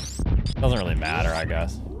 Doesn't really matter, I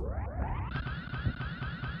guess.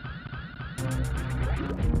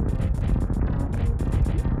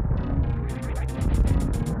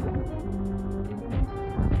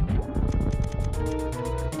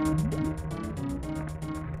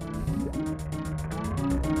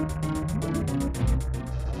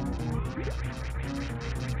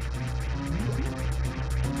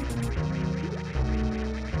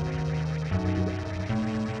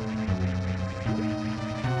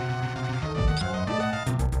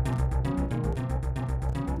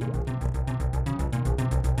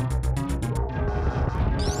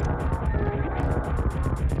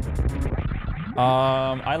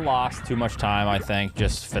 I lost too much time, I think,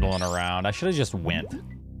 just fiddling around. I should have just went,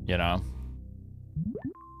 you know?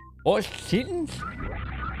 Oh, it's cheating?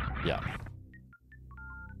 Yeah.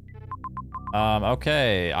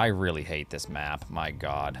 Okay. I really hate this map. My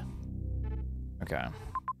God. Okay.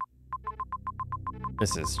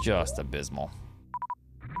 This is just abysmal.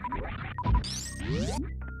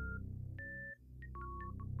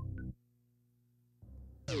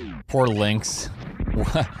 Poor Lynx.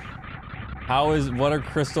 What? What are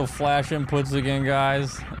Crystal Flash inputs again,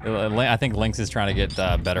 guys? I think Lynx is trying to get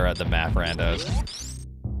better at the map randos.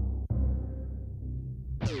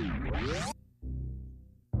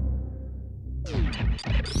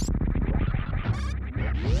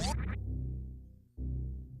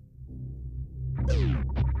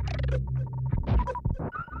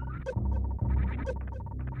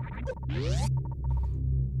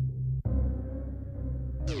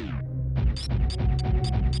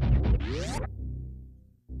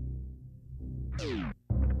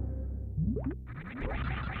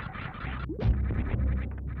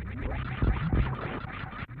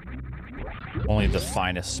 Only the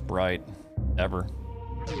finest sprite ever.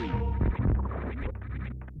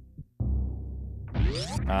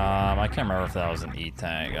 I can't remember if that was an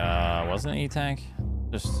E-Tank. Wasn't it an E-Tank?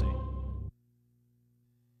 Just see.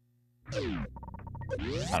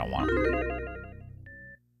 I don't want it.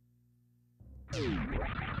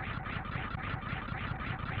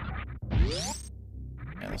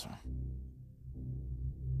 Yeah, this one.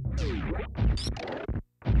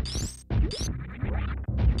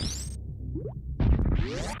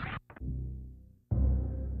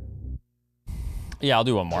 Yeah, I'll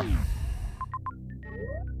do one more.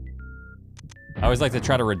 I always like to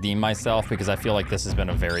try to redeem myself because I feel like this has been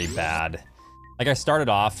a very bad... Like, I started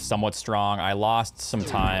off somewhat strong. I lost some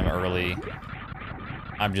time early.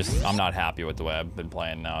 I'm not happy with the way I've been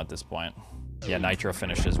playing now at this point. Yeah, Nitro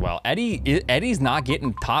finished as well. Eddie's not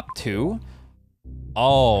getting top 2?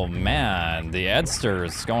 Oh, man. The Edster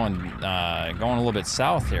is going a little bit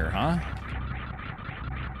south here, huh?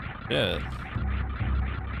 Shit.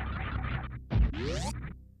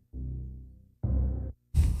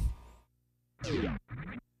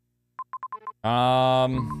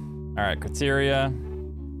 All right, Quateria.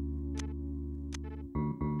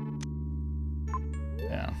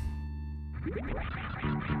 Yeah.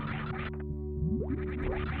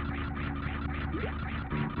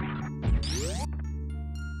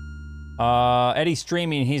 Eddie's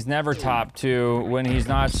streaming, he's never top 2. When he's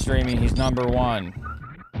not streaming, he's number 1.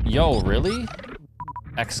 Yo, really?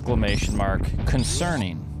 Exclamation mark.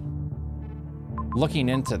 Concerning. Looking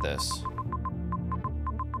into this.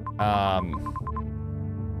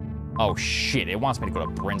 Oh shit, it wants me to go to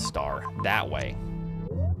Brinstar. That way.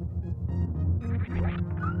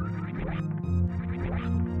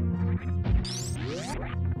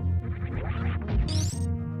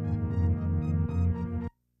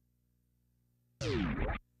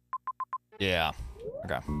 Yeah.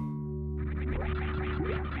 Okay.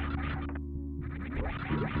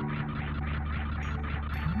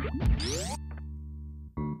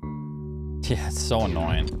 Yeah, it's so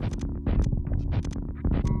annoying.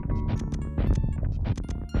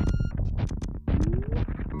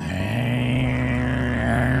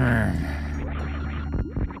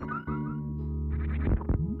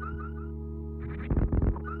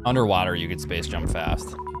 Underwater, you could space jump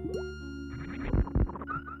fast.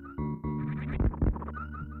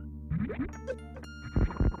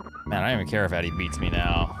 Man, I don't even care if Eddie beats me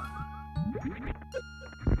now.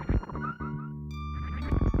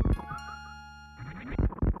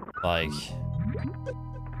 Like...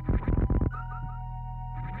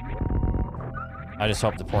 I just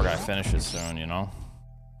hope the poor guy finishes soon, you know?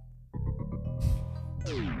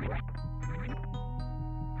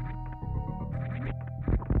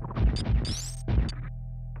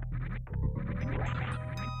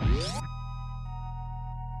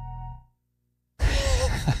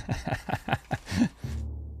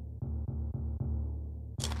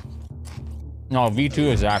 No,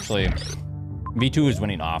 V2 is actually... V2 is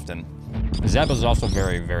winning often. Zeb is also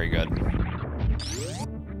very, very good.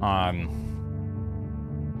 Yeah,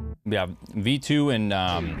 V2 and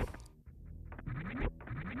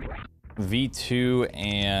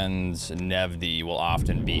Nevdi will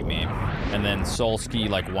often beat me. And then Solski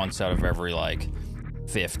like once out of every like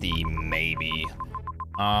 50 maybe.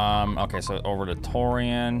 Okay, so over to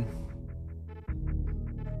Torian.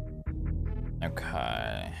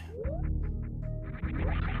 Okay.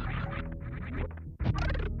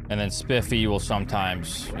 And then Spiffy will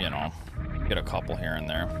sometimes, you know, get a couple here and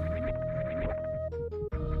there.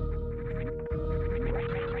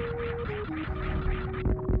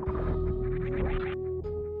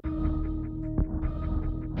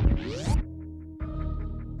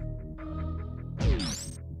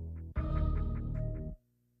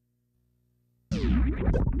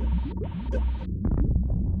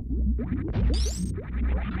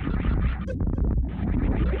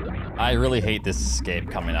 I really hate this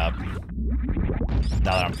escape coming up.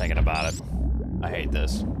 Now that I'm thinking about it. I hate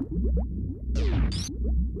this.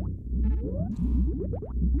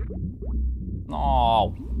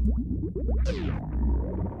 No.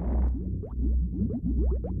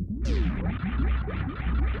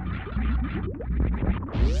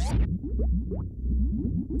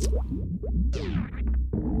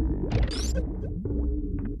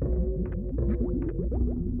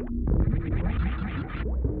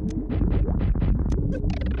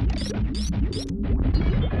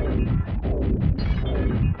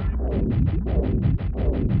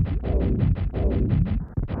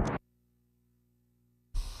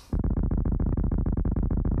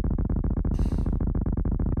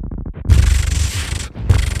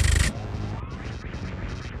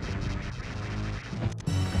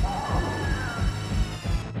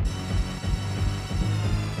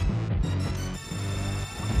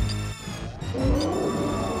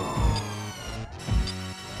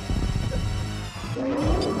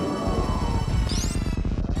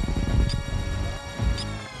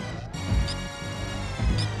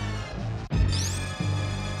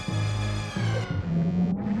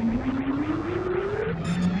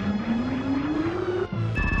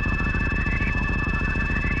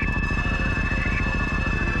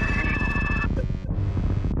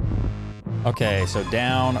 Okay, so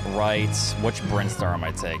down, right. Which Brinstar am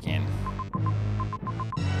I taking?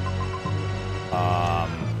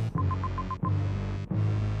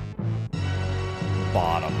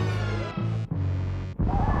 Bottom.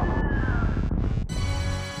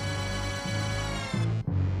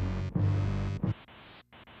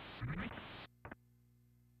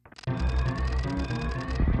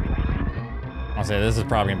 I'll say this is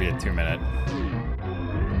probably gonna be a 2-minute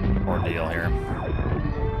ordeal here.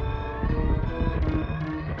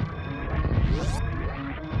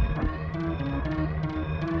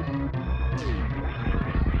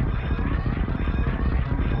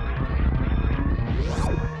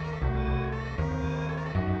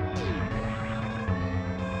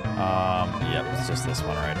 Yep, it's just this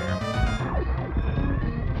one right here.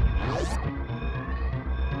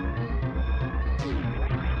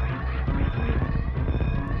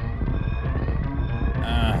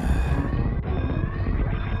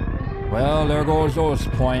 Well, there goes those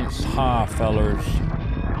points, ha, fellers.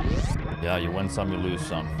 Yeah, you win some, you lose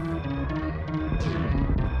some.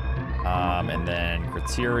 And then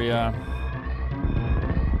criteria.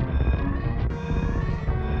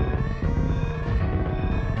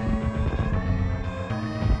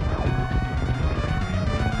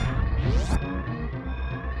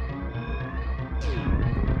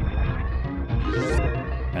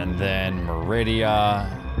 And then Meridia,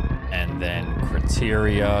 and then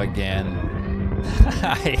criteria again.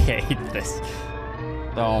 I hate this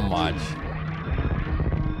so much.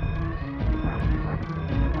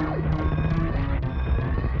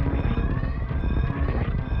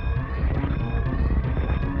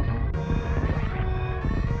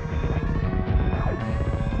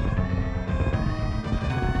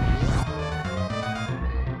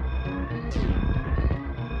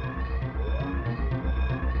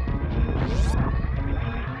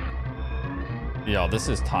 Yo, this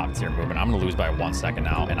is top tier movement. I'm gonna lose by 1 second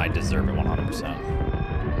now, and I deserve it 100%.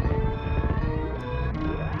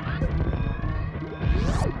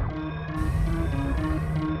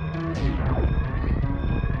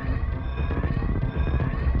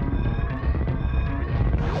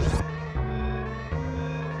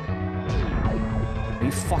 Are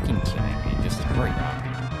you fucking kidding me? Just hurry up.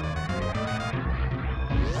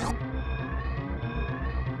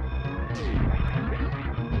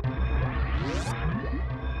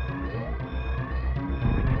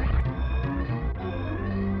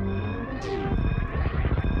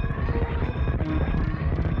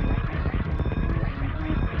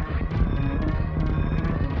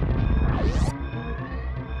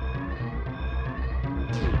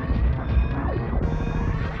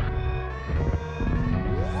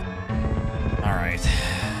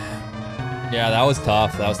 Yeah, that was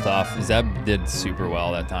tough. That was tough. Zeb did super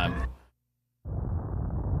well that time.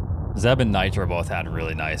 Zeb and Nitro both had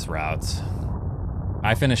really nice routes.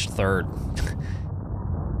 I finished 3rd.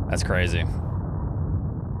 That's crazy.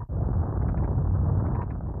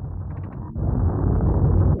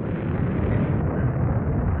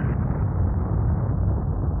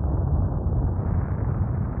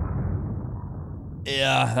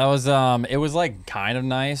 Yeah, that was, it was like kind of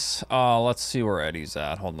nice. Let's see where Eddie's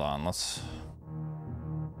at. Hold on,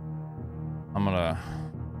 I'm gonna...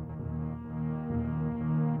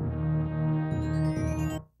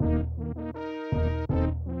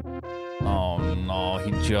 Oh no,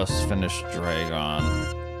 he just finished Dragon.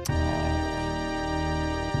 Oh,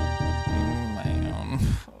 man.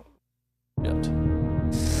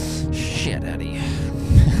 Shit, Eddie.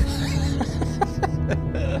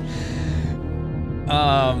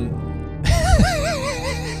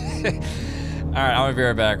 Alright, I'm gonna be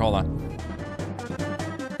right back. Hold on.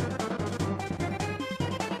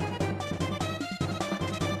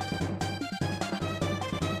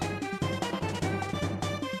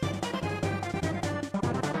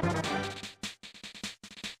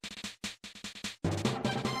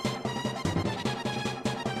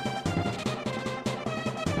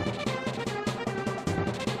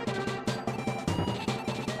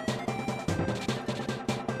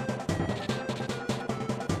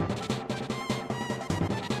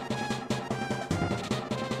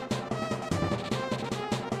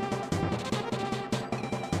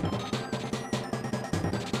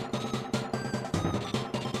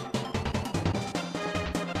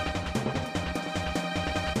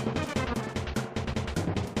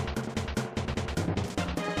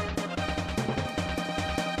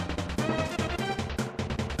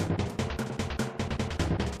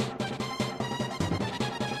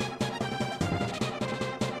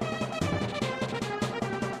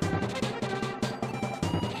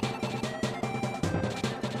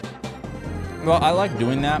 Well, I like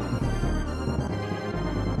doing that.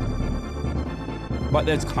 But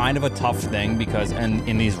it's kind of a tough thing because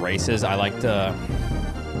in these races, I like to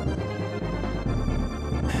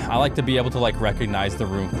be able to like recognize the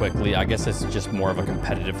room quickly. I guess it's just more of a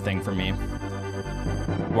competitive thing for me.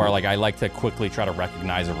 Where like I like to quickly try to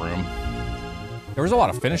recognize a room. There was a lot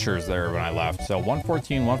of finishers there when I left. So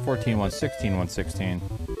 114, 114, 116, 116.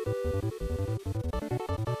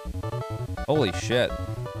 Holy shit.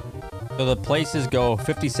 So the places go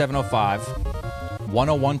 5705,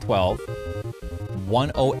 10112,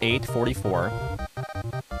 10844,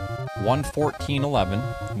 11411,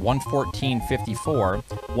 11454,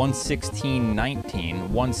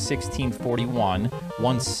 11619, 11641,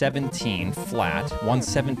 117 flat,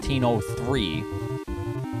 11703,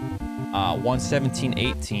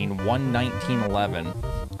 11718, 11911.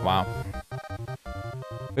 Wow.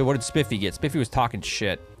 Wait, what did Spiffy get? Spiffy was talking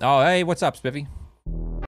shit. Oh, hey, what's up, Spiffy?